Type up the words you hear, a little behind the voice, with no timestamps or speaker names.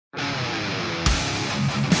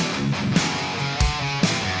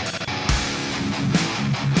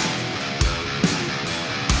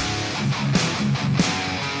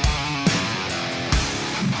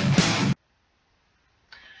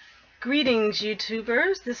Greetings,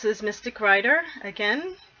 YouTubers. This is Mystic Writer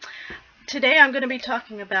again. Today I'm going to be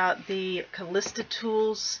talking about the Calista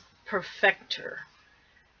Tools Perfector.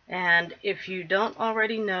 And if you don't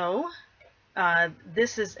already know,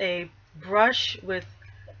 this is a brush with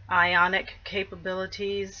ionic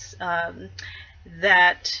capabilities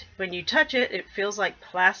that when you touch it, it feels like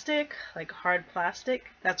plastic, like hard plastic.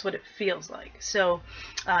 That's what it feels like. So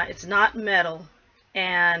it's not metal.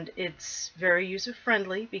 And it's very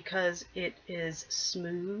user-friendly because it is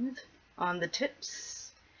smooth on the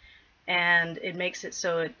tips and it makes it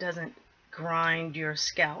so it doesn't grind your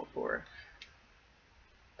scalp or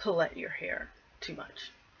pull at your hair too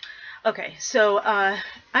much. Okay, so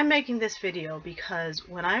I'm making this video because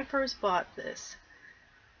when I first bought this,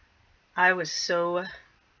 I was so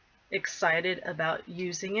excited about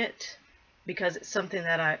using it because it's something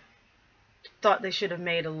that I thought they should have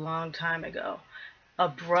made a long time ago. A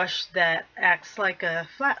brush that acts like a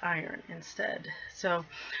flat iron instead. So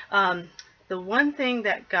the one thing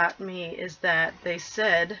that got me is that they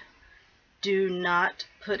said do not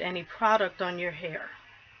put any product on your hair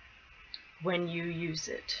when you use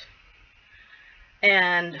it.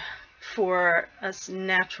 And for us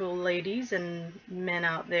natural ladies and men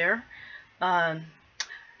out there,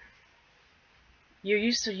 you're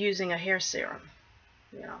used to using a hair serum,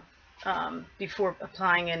 you know, before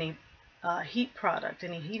applying any heat product,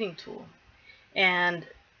 any heating tool. And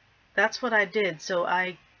that's what I did. So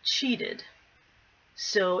I cheated.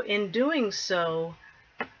 So in doing so,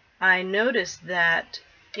 I noticed that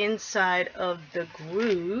inside of the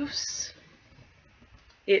grooves,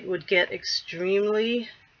 it would get extremely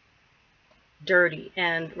dirty.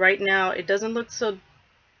 And right now it doesn't look so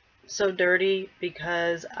dirty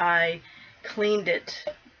because I cleaned it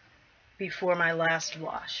before my last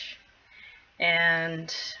wash.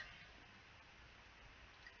 And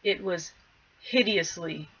it was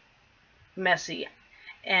hideously messy,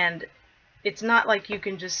 and it's not like you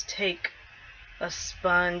can just take a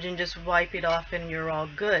sponge and just wipe it off and you're all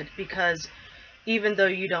good, because even though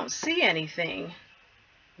you don't see anything,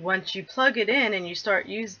 once you plug it in and you start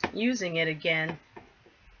using it again,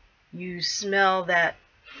 you smell that,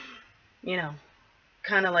 you know,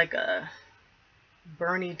 kind of like a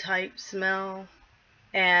burny type smell.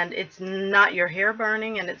 And it's not your hair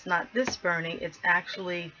burning, and it's not this burning, it's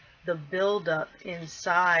actually the buildup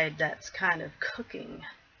inside that's kind of cooking.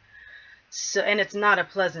 So, and it's not a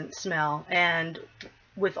pleasant smell. And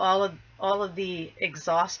with all of the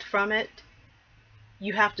exhaust from it,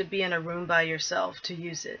 you have to be in a room by yourself to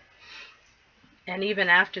use it. And even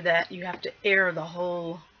after that, you have to air the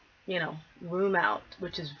whole, you know, room out,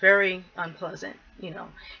 which is very unpleasant. You know,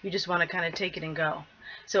 you just want to kind of take it and go.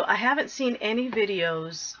 So I haven't seen any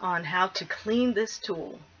videos on how to clean this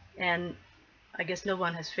tool, and I guess no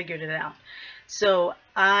one has figured it out. So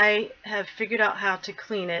I have figured out how to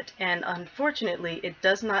clean it, and unfortunately it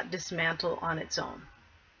does not dismantle on its own.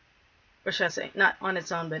 Or should I say, not on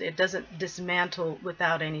its own, but it doesn't dismantle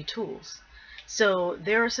without any tools. So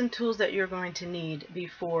there are some tools that you're going to need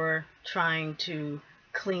before trying to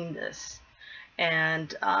clean this.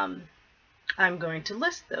 And I'm going to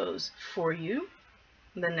list those for you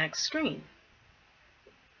in the next screen.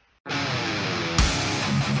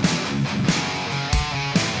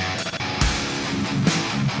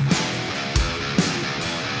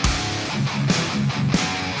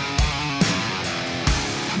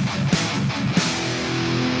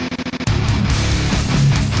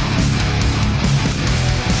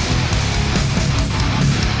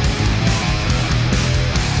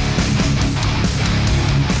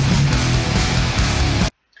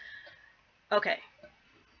 Okay,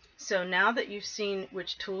 so now that you've seen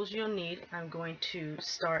which tools you'll need, I'm going to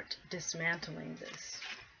start dismantling this.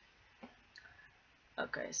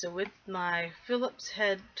 Okay, so with my Phillips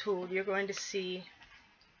head tool, you're going to see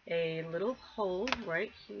a little hole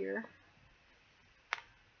right here.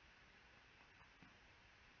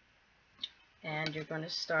 And you're going to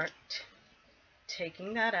start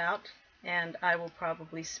taking that out, and I will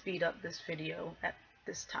probably speed up this video at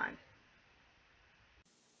this time.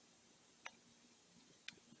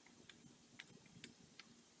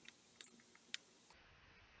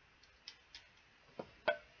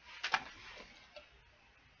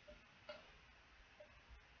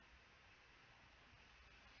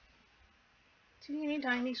 Teeny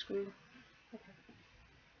tiny screw.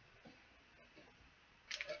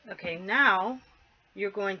 Okay, now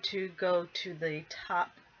you're going to go to the top,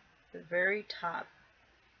 the very top,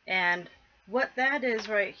 and what that is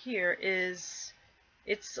right here is,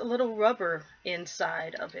 it's a little rubber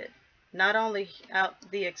inside of it. Not only out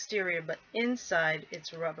the exterior, but inside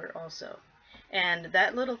it's rubber also. And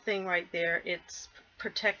that little thing right there, it's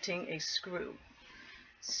protecting a screw.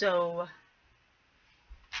 So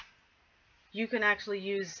you can actually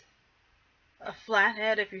use a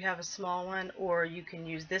flathead if you have a small one, or you can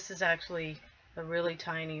use, this is actually a really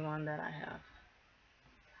tiny one that I have,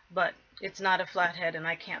 but it's not a flathead and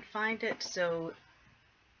I can't find it, so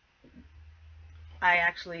I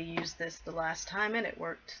actually used this the last time and it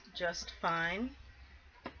worked just fine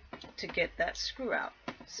to get that screw out.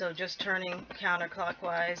 So just turning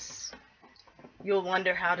counterclockwise, you'll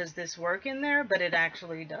wonder how does this work in there, but it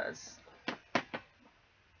actually does.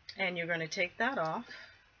 And you're going to take that off.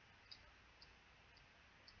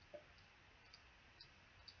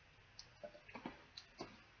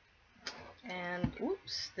 And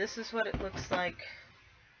oops, this is what it looks like.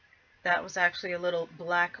 That was actually a little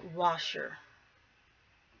black washer.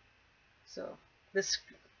 So this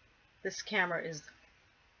camera is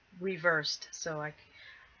reversed, so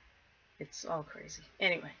it's all crazy.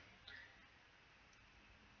 Anyway,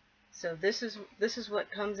 so this is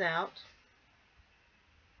what comes out.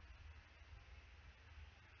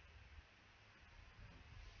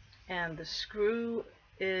 And the screw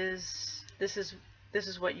is, this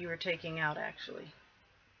is what you were taking out actually.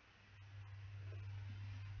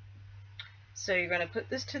 So you're going to put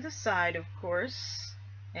this to the side, of course,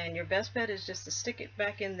 and your best bet is just to stick it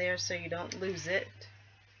back in there so you don't lose it.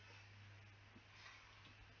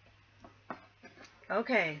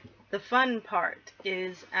 Okay, the fun part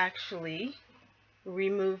is actually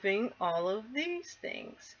removing all of these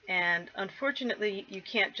things, and unfortunately you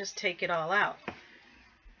can't just take it all out.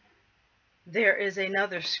 There is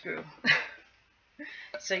another screw.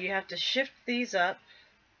 So you have to shift these up.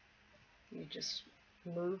 You just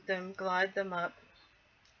move them, glide them up.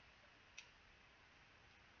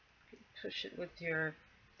 Push it with your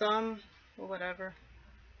thumb or whatever.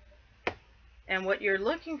 And what you're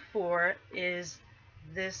looking for is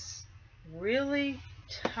this really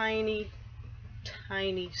tiny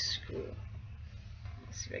screw.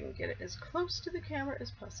 Let's see if I can get it as close to the camera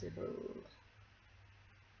as possible.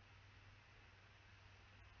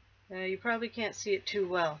 You probably can't see it too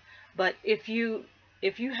well, but if you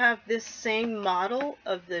have this same model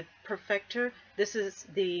of the Perfector, this is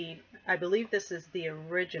the, I believe this is the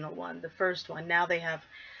original one, the first one. Now they have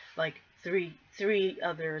like three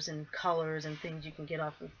others and colors and things you can get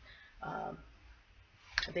off of.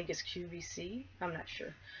 I think it's QVC. I'm not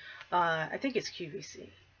sure. I think it's QVC.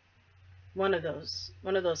 One of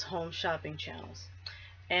those home shopping channels.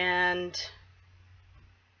 And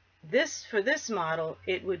this, for this model,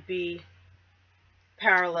 it would be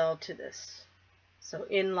parallel to this, so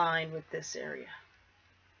in line with this area.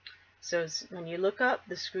 So when you look up,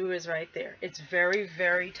 the screw is right there. It's very,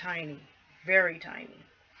 very tiny, very tiny.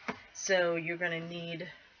 So you're going to need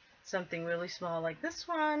something really small like this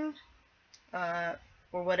one, or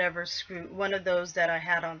whatever screw, one of those that I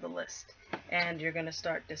had on the list. And you're going to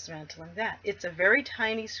start dismantling that. It's a very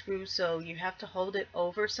tiny screw, so you have to hold it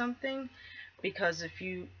over something, because if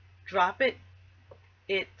you drop it,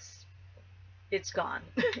 it's gone.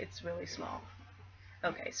 It's really small.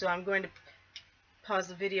 Okay, so I'm going to pause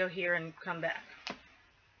the video here and come back.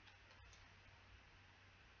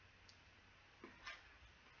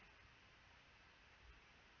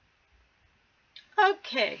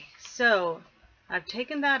 Okay, so I've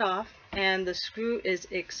taken that off, and the screw is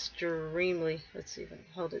extremely, let's see if I can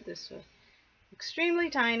hold it this way, extremely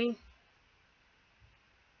tiny,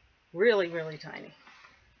 really, really tiny.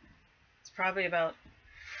 It's probably about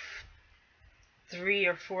 3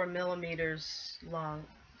 or 4 millimeters long.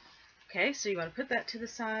 Okay, so you want to put that to the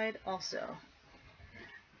side also.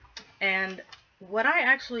 And what I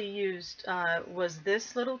actually used was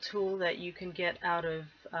this little tool that you can get out of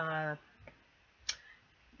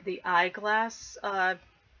the eyeglass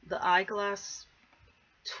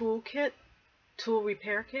tool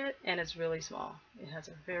repair kit, and it's really small. It has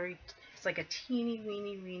a it's like a teeny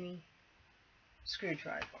weeny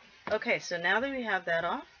screwdriver. Okay, so now that we have that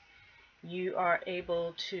off, you are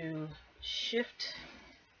able to shift.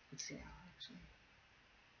 Let's see now, actually.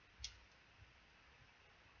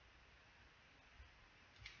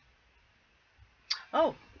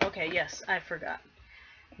 Oh, okay, yes, I forgot.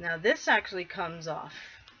 Now this actually comes off.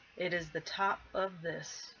 It is the top of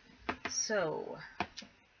this. So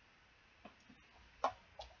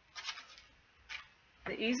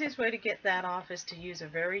the easiest way to get that off is to use a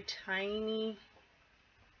very tiny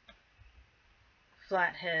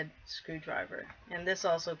flathead screwdriver, and this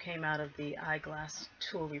also came out of the eyeglass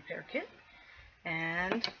tool repair kit.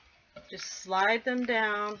 And just slide them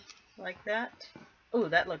down like that. Oh,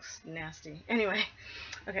 that looks nasty. Anyway,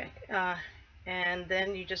 okay, and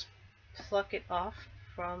then you just pluck it off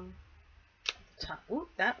from the top. Ooh,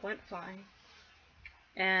 that went flying.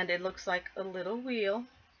 and it looks like a little wheel.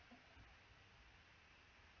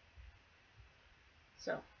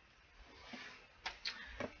 So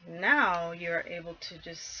now you're able to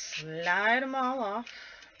just slide them all off.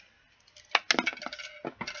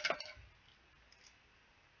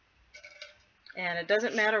 And it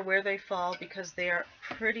doesn't matter where they fall because they are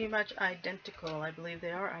pretty much identical. I believe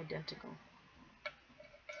they are identical.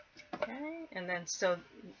 Okay, and then so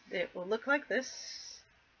it will look like this.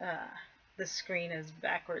 The screen is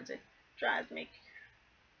backwards. It drives me.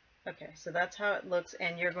 Okay, so that's how it looks,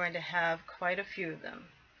 and you're going to have quite a few of them.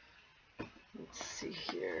 Let's see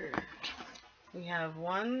here. We have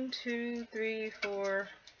 1, 2, 3, 4,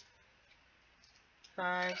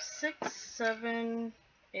 5, 6, 7,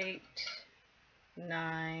 8,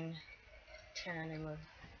 9, 10, 11.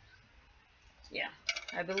 Yeah,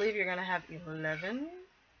 I believe you're going to have 11.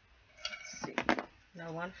 Let's see.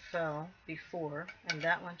 No, one fell before, and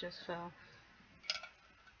that one just fell.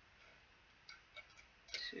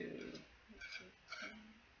 2.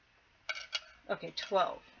 Okay,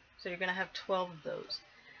 12. So you're going to have 12 of those.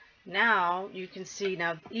 Now you can see,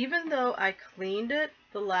 now even though I cleaned it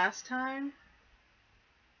the last time,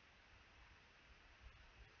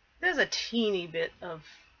 there's a teeny bit of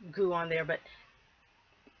goo on there, but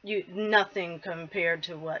nothing compared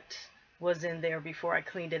to what was in there before I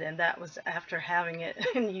cleaned it, and that was after having it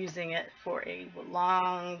and using it for a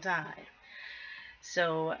long time.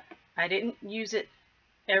 So I didn't use it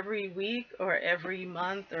every week or every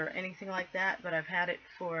month or anything like that, but I've had it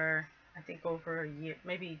for I think over a year,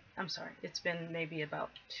 maybe, I'm sorry, it's been maybe about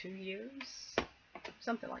 2 years,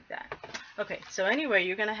 something like that. Okay, so anyway,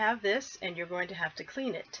 you're going to have this and you're going to have to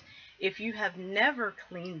clean it. If you have never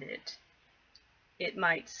cleaned it, it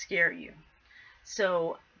might scare you.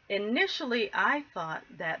 So initially I thought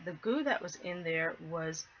that the goo that was in there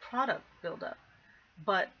was product buildup,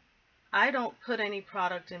 but I don't put any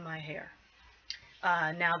product in my hair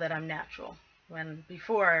now that I'm natural.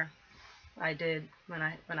 Before I did, when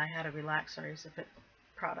I had a relaxer, I used to put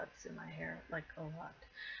products in my hair, like a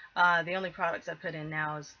lot. The only products I put in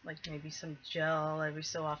now is like maybe some gel every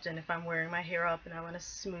so often if I'm wearing my hair up and I want to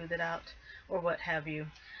smooth it out or what have you.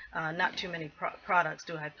 Not too many products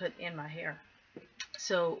do I put in my hair.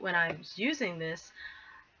 So when I was using this,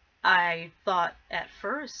 I thought at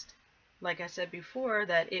first, like I said before,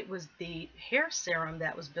 that it was the hair serum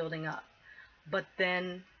that was building up. But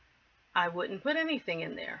then I wouldn't put anything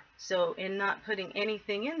in there. So in not putting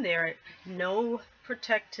anything in there, no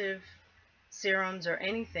protective serums or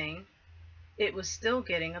anything, it was still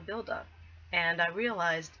getting a buildup. And I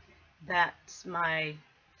realized that's my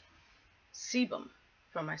sebum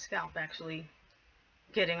from my scalp actually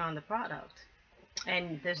getting on the product.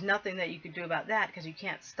 And there's nothing that you could do about that because you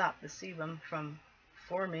can't stop the sebum from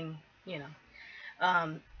forming, you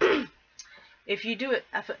know. If you do it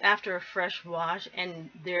after a fresh wash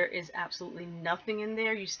and there is absolutely nothing in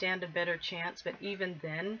there, you stand a better chance. But even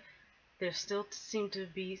then, there still seemed to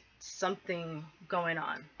be something going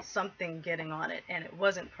on, something getting on it, and it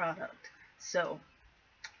wasn't product. So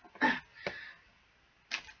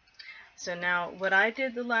now what I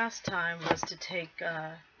did the last time was to take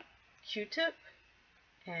a Q-tip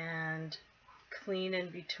and clean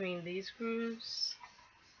in between these grooves.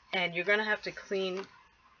 And you're going to have to clean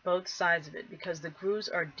both sides of it because the grooves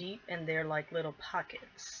are deep and they're like little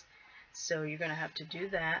pockets. So you're going to have to do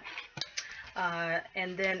that.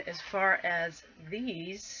 And then as far as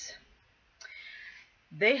these,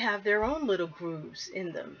 they have their own little grooves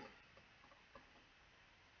in them.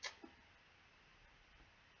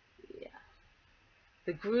 Yeah.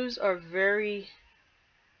 The grooves are very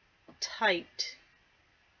tight,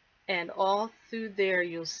 and all through there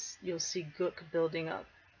you'll see gook building up.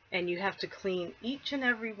 And you have to clean each and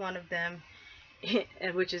every one of them,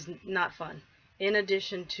 which is not fun, in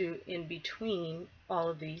addition to in between all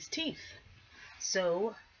of these teeth.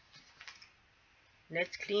 So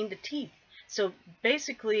let's clean the teeth. So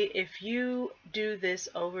basically, if you do this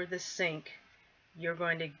over the sink, you're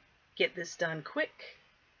going to get this done quick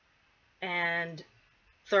and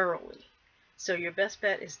thoroughly. So your best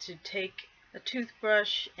bet is to take a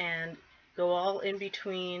toothbrush and go all in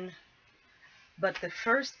between. But the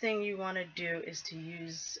first thing you want to do is to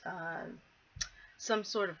use some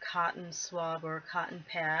sort of cotton swab or a cotton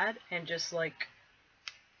pad and just like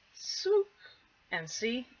swoop and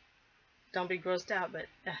see. Don't be grossed out, but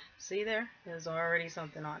see there? There's already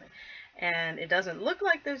something on it. And it doesn't look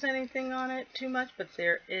like there's anything on it too much, but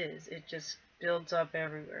there is. It just builds up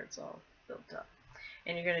everywhere. It's all built up.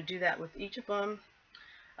 And you're going to do that with each of them.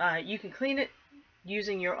 You can clean it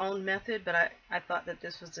using your own method, but I thought that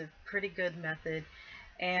this was a pretty good method.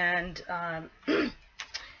 And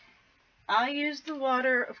I use the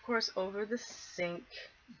water, of course, over the sink,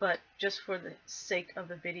 but just for the sake of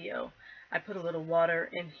the video, I put a little water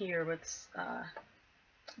in here with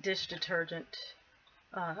dish detergent,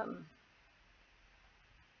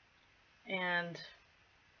 and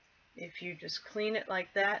if you just clean it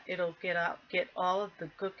like that, it'll get all of the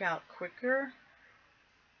gook out quicker,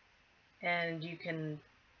 and you can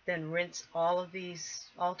then rinse all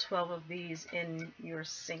 12 of these in your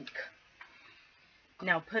sink.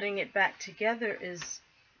 Now putting it back together is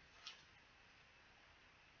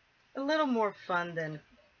a little more fun than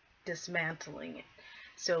dismantling it.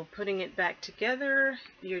 So putting it back together,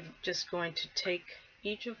 you're just going to take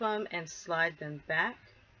each of them and slide them back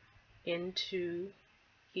into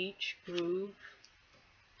each groove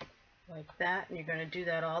like that, and you're going to do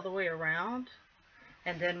that all the way around.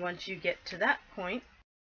 And then once you get to that point,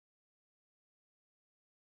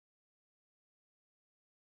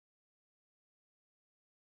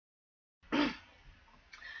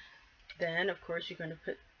 then of course you're going to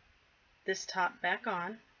put this top back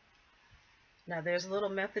on. Now there's a little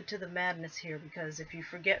method to the madness here, because if you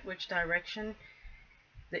forget which direction,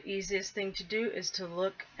 the easiest thing to do is to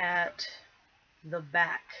look at the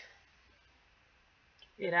back.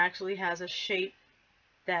 It actually has a shape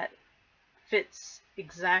that fits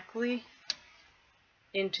exactly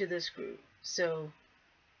into this groove. So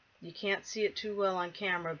you can't see it too well on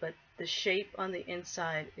camera, but the shape on the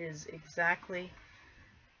inside is exactly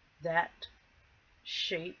that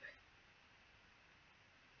shape,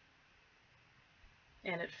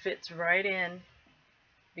 and it fits right in,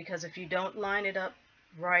 because if you don't line it up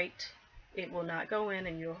right, it will not go in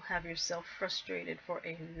and you'll have yourself frustrated for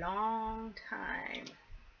a long time.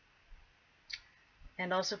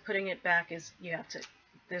 And also putting it back is,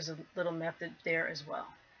 there's a little method there as well.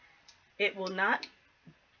 It won't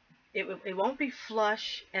be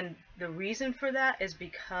flush, and the reason for that is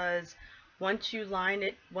because once you line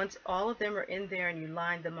it, once all of them are in there and you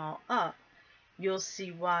line them all up, you'll see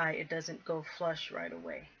why it doesn't go flush right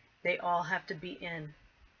away. They all have to be in,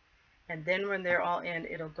 and then when they're all in,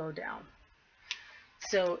 it'll go down.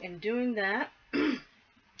 So in doing that,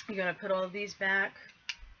 you're going to put all of these back.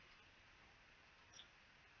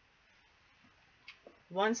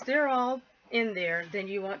 Once they're all in there, then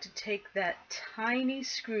you want to take that tiny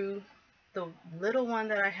screw, the little one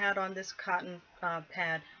that I had on this cotton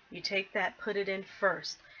pad, you take that, put it in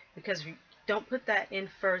first, because if you don't put that in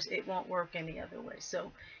first, it won't work any other way.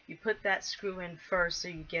 So you put that screw in first so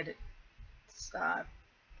you get it,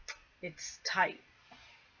 it's tight,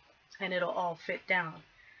 and it'll all fit down.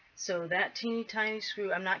 So that teeny tiny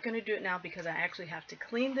screw, I'm not going to do it now because I actually have to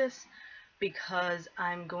clean this, because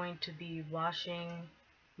I'm going to be washing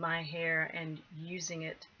my hair and using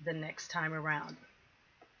it the next time around.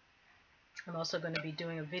 I'm also going to be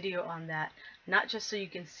doing a video on that, not just so you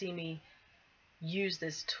can see me use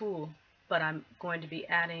this tool, but I'm going to be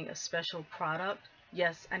adding a special product.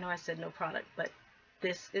 Yes, I know I said no product, but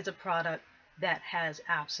this is a product that has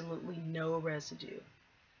absolutely no residue.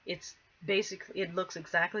 It's basically, it looks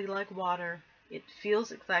exactly like water, it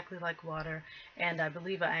feels exactly like water, and I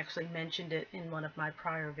believe I actually mentioned it in one of my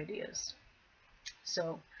prior videos.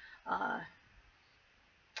 So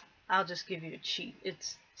I'll just give you a cheat.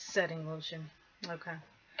 It's setting lotion. Okay,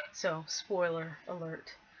 so spoiler alert.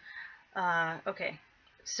 Okay,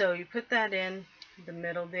 so you put that in the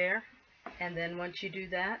middle there, and then once you do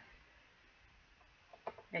that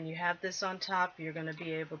and you have this on top, you're going to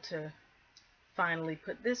be able to finally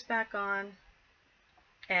put this back on.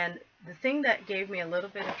 And the thing that gave me a little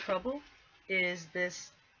bit of trouble is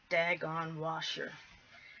this daggone washer.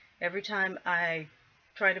 Every time I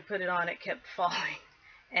try to put it on, it kept falling,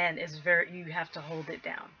 and you have to hold it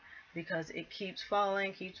down because it keeps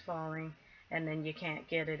falling, and then you can't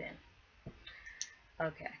get it in.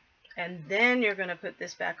 Okay, and then you're going to put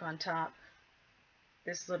this back on top,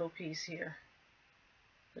 this little piece here.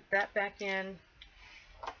 Put that back in.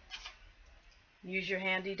 Use your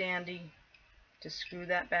handy dandy to screw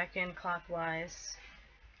that back in clockwise,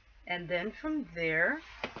 and then from there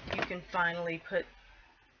you can finally put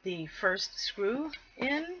the first screw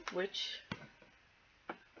in, which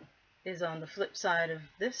is on the flip side of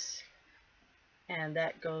this, and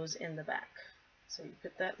that goes in the back. So you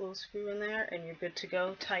put that little screw in there and you're good to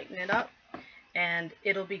go. Tighten it up and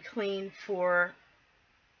it'll be clean for,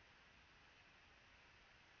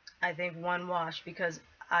 I think, one wash, because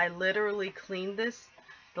I literally cleaned this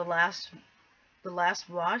the last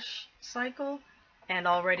wash cycle, and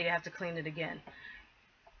already I have to clean it again.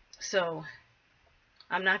 So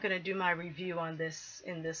I'm not going to do my review on this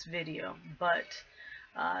in this video, but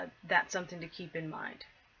that's something to keep in mind.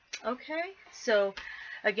 Okay, so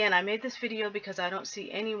again, I made this video because I don't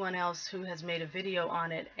see anyone else who has made a video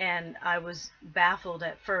on it, and I was baffled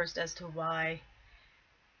at first as to why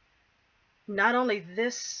not only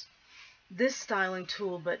this styling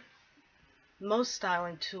tool, but most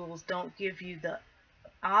styling tools don't give you the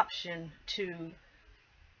option to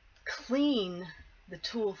clean the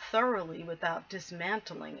tool thoroughly without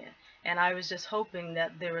dismantling it. And I was just hoping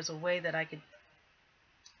that there was a way that I could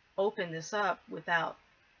open this up without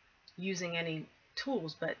using any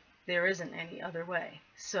tools, but there isn't any other way.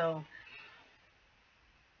 So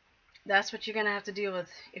that's what you're going to have to deal with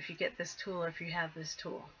if you get this tool or if you have this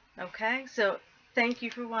tool. Okay, so thank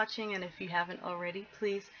you for watching, and if you haven't already,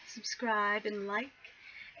 please subscribe and like,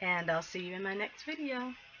 and I'll see you in my next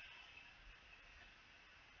video.